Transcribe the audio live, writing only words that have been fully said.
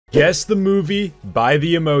Guess the movie by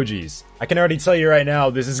the emojis. I can already tell you right now,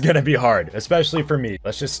 this is gonna be hard, especially for me.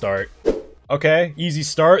 Let's just start. Okay, easy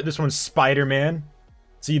start. This one's Spider-Man.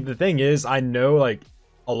 See, the thing is, I know, like,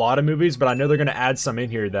 a lot of movies, but I know they're gonna add some in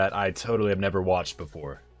here that I totally have never watched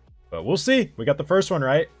before. But we'll see. We got the first one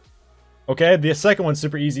right. Okay, the second one's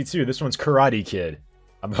super easy, too. This one's Karate Kid.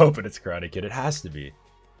 I'm hoping it's Karate Kid. It has to be.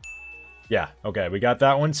 Yeah, okay, we got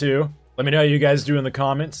that one, too. Let me know how you guys do in the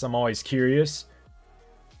comments. I'm always curious.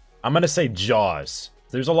 I'm gonna say Jaws.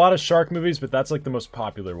 There's a lot of shark movies, but that's like the most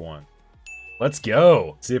popular one. Let's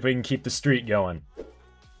go. See if we can keep the streak going.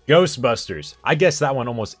 Ghostbusters. I guessed that one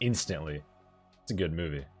almost instantly. It's a good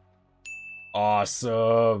movie.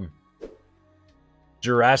 Awesome.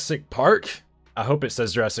 Jurassic Park? I hope it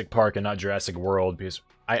says Jurassic Park and not Jurassic World, because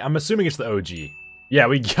I'm assuming it's the OG. Yeah,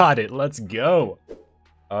 we got it. Let's go.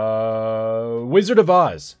 Wizard of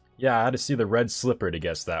Oz. Yeah, I had to see the red slipper to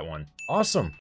guess that one. Awesome.